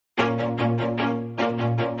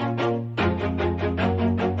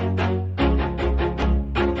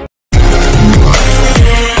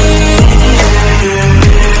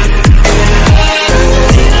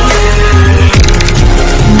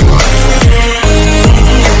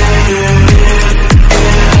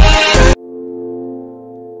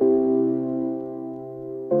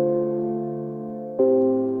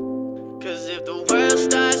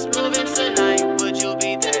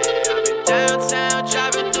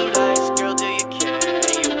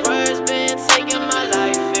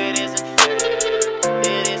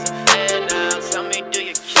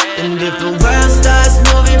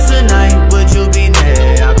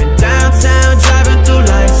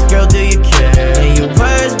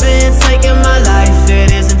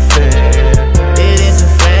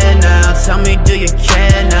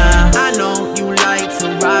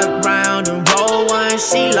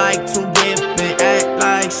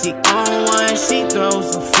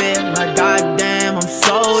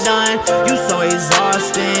You so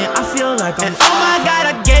exhausting, I feel like I'm oh my God,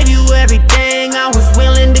 I gave you everything I was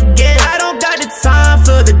willing to give. I don't got the time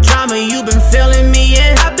for the drama you've been filling me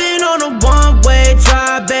in. I've been on a one-way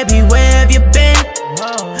drive, baby, where have you been?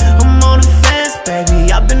 I'm on the fence,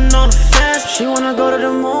 baby, I've been on the fence. She wanna go to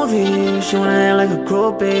the movies, she wanna act like a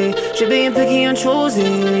groupie. She being picky and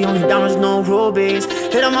choosy, only diamonds, no rubies.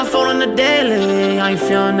 Hit on my phone on the daily, I ain't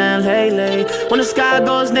feeling that lately. When the sky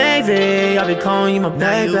goes navy, I'll be calling you my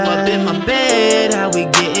baby. Now you up in my bed, how we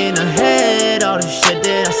getting ahead? All the shit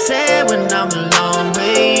that I said when I'm alone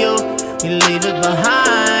with you, you leave it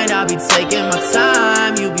behind. I'll be taking my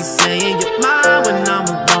time, you be saying you're mine when I'm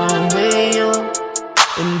alone with you.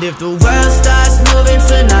 And if the world starts moving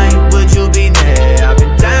tonight, would you be there? I've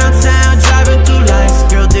been downtown driving through lights,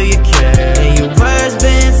 girl, do you care? And your words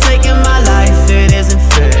been taking my life, it isn't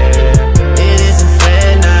fair. It isn't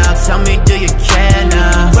fair now, tell me, do you care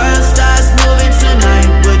now? World starts moving tonight,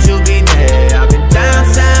 would you be there? I've been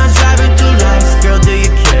downtown driving through lights, girl, do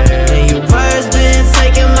you care? And your words been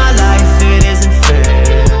taking my life, it isn't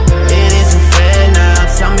fair. It isn't fair now,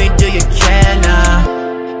 tell me, do you care now?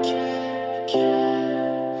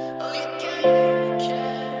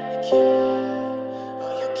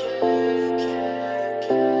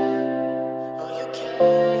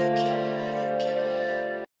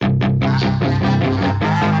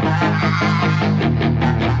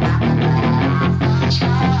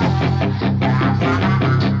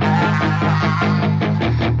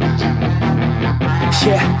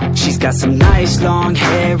 Yeah, she's got some nice long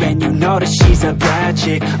hair, and you know that she's a bad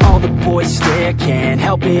chick. All the boys stare, can't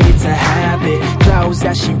help it, it's a habit. Clothes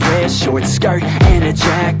that she wears, short skirt and a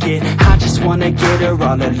jacket. I just wanna get her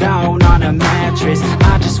all alone on a mattress.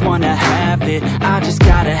 I just wanna have it, I just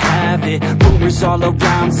gotta have it. Rumors all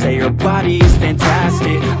around say her body is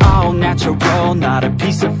fantastic. All natural, not a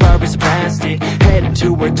piece of fur is plastic. Head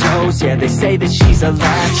to her toes, yeah, they say that she's a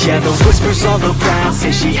latch. Yeah, the whispers all around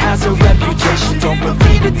say she has a reputation. Don't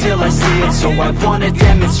believe it till I see it, so I want a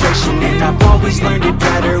demonstration. And I've always learned it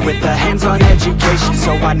better with a hands-on education.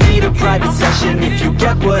 So I need a private session, if you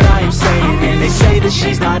get what I am saying. And they say that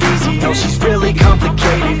she's not easy, no, she's really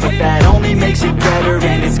complicated. But that only makes it better,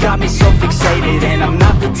 and it's got me so fixated. And I'm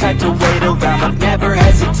not the type to wait around, I've never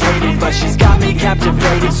hesitated. But she's got me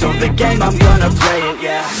captivated, so the game, I'm gonna play it,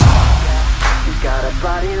 yeah. She's got a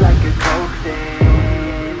body like a coke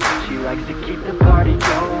thing. She likes to keep the party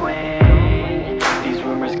going.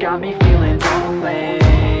 Rumors got me feeling lonely.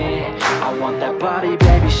 I want that body,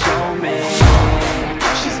 baby, show me.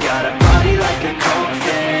 She's got a body like a coke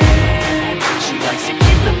thing. She likes to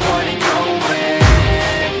keep the party going.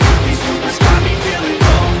 These rumors got me feeling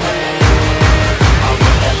lonely. I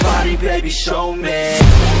want that body, baby, show me.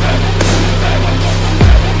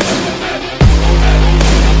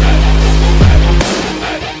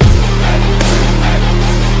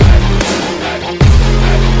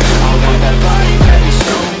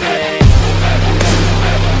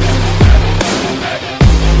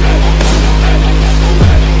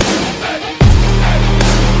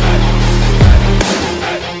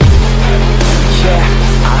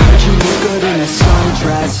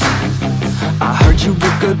 I heard you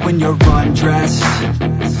look good when you're undressed.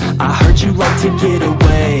 I heard you like to get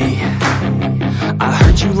away. I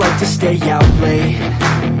heard you like to stay out late.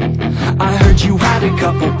 I heard you had a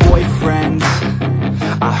couple boyfriends.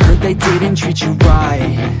 I heard they didn't treat you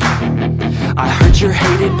right. I heard you're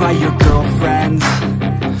hated by your girlfriends,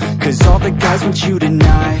 'cause all the guys want you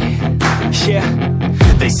tonight. Yeah,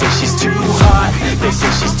 they say she's too hot, they say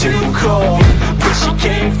she's too cold. Where she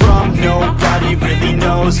came from, nobody really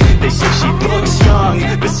knows. They say she looks young,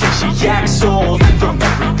 but say she acts old. From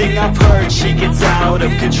everything I've heard, she gets out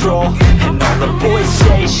of control. And all the boys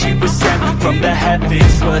say she was sent from the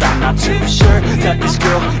heavens, but I'm not too sure that this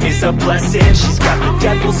girl is a blessing. She's got the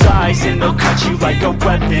devil's eyes, and they'll cut you like a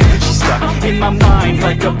weapon. She's stuck in my mind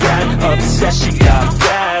like a bad obsession. Got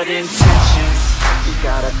bad intentions. She's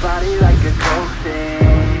got a body like a coke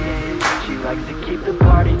thing. She likes to keep the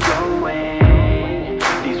party going.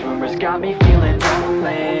 These rumors got me feeling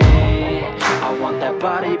lonely. I want that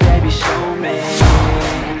body, baby, show me.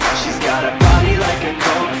 She's got a body like a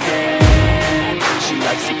coke thing. She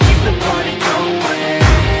likes to keep the party going.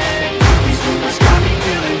 These rumors got me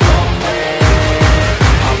feeling lonely.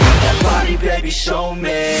 I want that body, baby, show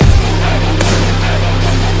me.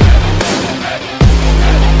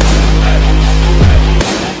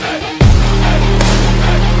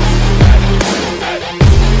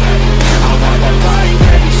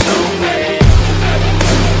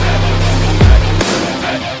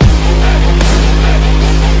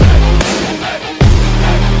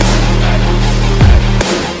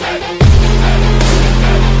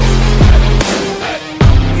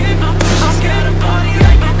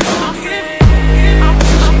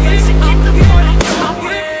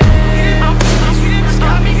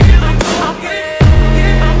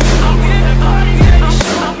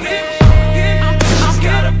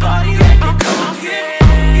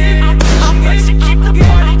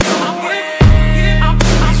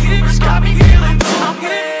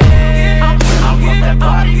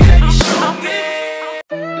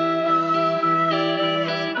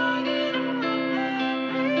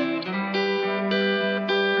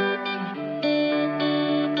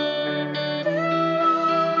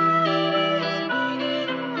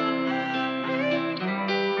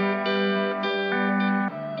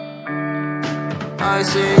 I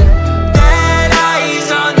see dead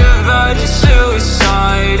eyes on the verge of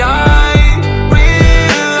suicide. I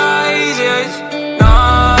realize it's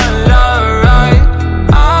not alright.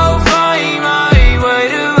 I'll find my way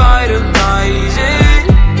to idolize it.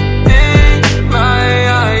 In my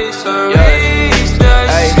eyes, I reach the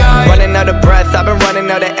sky. Running out of breath, I've been running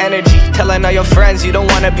out of energy. Telling all your friends you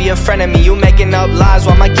don't wanna be a friend of me. You making up lies,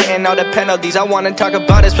 why am I getting all the penalties? I wanna talk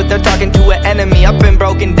about this, but they're talking to an enemy. I've been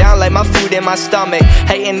broken down like my food in my stomach.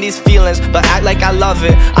 Hating these feelings, but act like I love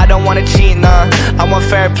it. I don't wanna cheat, nah, I want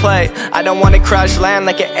fair play. I don't wanna crash land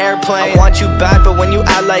like an airplane. I want you back, but when you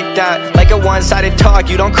act like that, like a one-sided talk,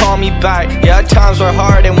 you don't call me back. Yeah, times were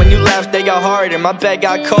hard, and when you left, they got harder. My bed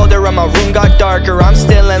got colder, and my room got darker. I'm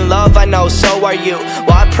still in love, I know, so are you.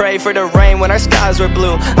 Well, I pray for the rain when our skies were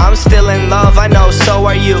blue. I'm still in love, I know, so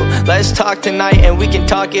are you. Let's talk tonight and we can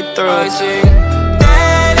talk it through. I see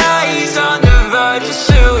dead eyes on the verge of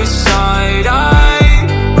suicide. I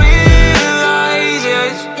realize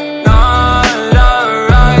it's not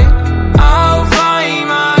alright. I'll find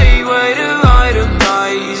my way to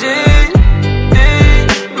idolize it.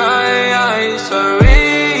 In my eyes, I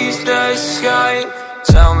reach the sky.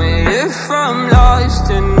 Tell me if I'm lost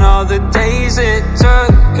in all the days it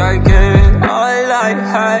took. I get all I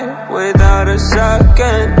had without a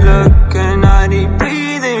second look, and I need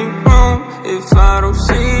breathing room. If I don't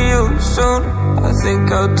see you soon, I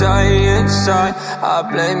think I'll die inside. I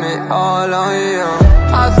blame it all on you.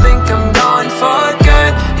 I think I'm gone for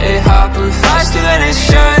good. It happened faster than it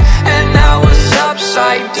should, and now it's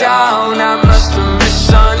upside down. I must have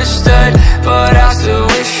misunderstood, but I still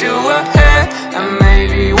wish you were here, and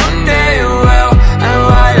maybe one day you will. And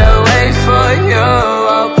while I wait for you,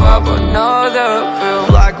 I'll pop another pill.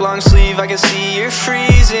 Black long sleeve, I can see you're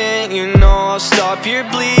freezing. You know I'll stop your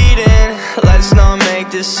bleeding. Let's not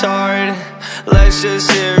make this hard. Let's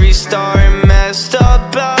just hit restart. Messed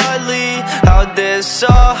up badly, how'd this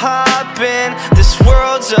all happen? This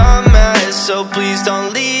world's a mess, so please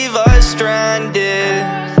don't leave us stranded.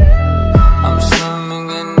 I'm swimming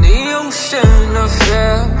in the ocean of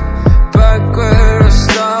fear, back where I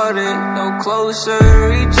started, no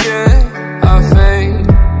closer each year. I fade,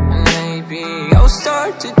 and maybe I'll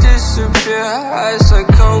start to disappear as I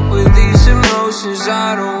cope with these emotions.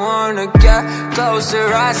 I don't wanna get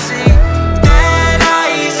closer. I see dead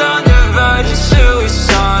eyes on the verge of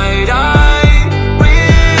suicide. I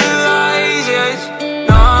realize it's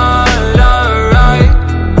not alright.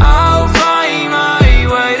 I'll find my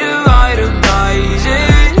way to idolize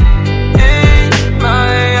it. In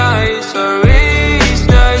my eyes, I reach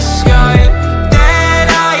the sky. Dead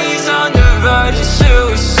eyes on the verge of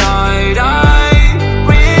suicide. I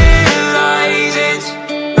realize it's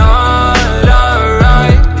not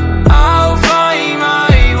alright. I'll find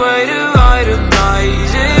my way to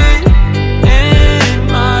idolize it.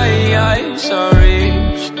 In my eyes, I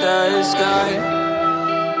reach the sky.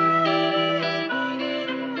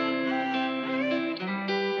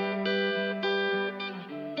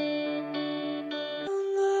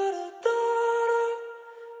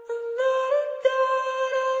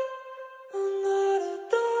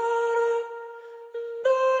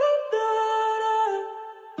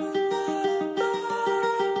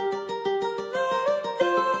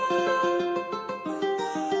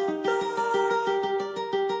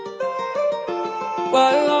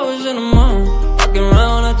 While I was in the mall, walking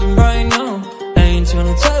around acting bright now. I ain't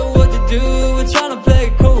tryna tell you what to do, we're tryna play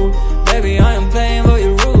it cool. Baby, I am playing by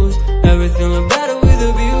your rules. Everything look better with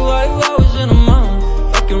a view. While I was in the mall,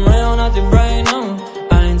 walking around acting bright now.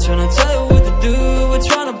 I ain't tryna tell you what to do, we're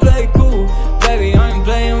tryna play it cool. Baby, I am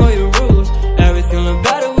playing by your rules. Everything look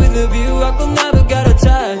better with a view. I could never get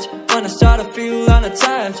attached. When I start to feel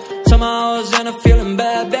unattached, somehow I was in a feeling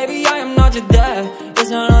bad. Baby, I am not your dad, it's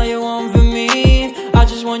not all you want from me. I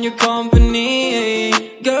just want your company.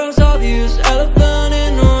 Girls obvious, elephant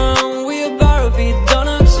in the room. We about to be done,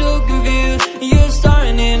 I'm so confused. You're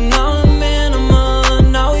starting it, now I'm in a month.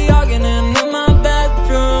 Now we arguing in my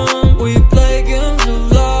bedroom. We play games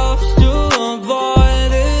of love to avoid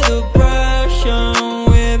the depression.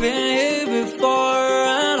 We've been here before,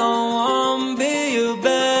 and I wanna be your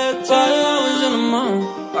bed. While I was in the mall,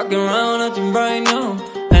 walking around acting bright now.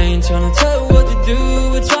 I ain't tryna tell you what to do,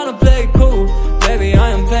 we're tryna play it cool. Baby, I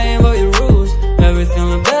am playing by your rules. Everything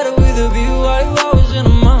look better with a view. While I was in the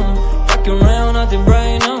mall, walking around acting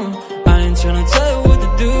bright now. I ain't tryna tell you what to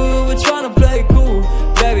do, we're tryna play it cool.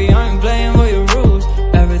 Baby, I am playing by your rules.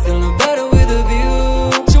 Everything look better with a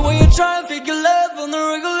view. So when you try and figure love on the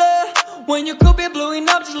regular, when you could be blowing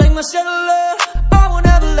up just like my cellular, I won't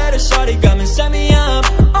ever let a shawty come and set me up.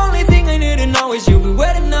 Only thing I need to know is you'll be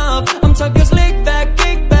wet enough. I'm talking slick back,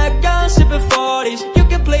 kick back, gun sipping 40s.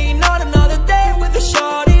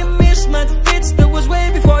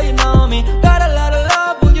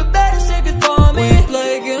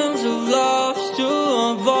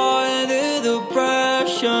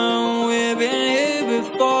 We've been here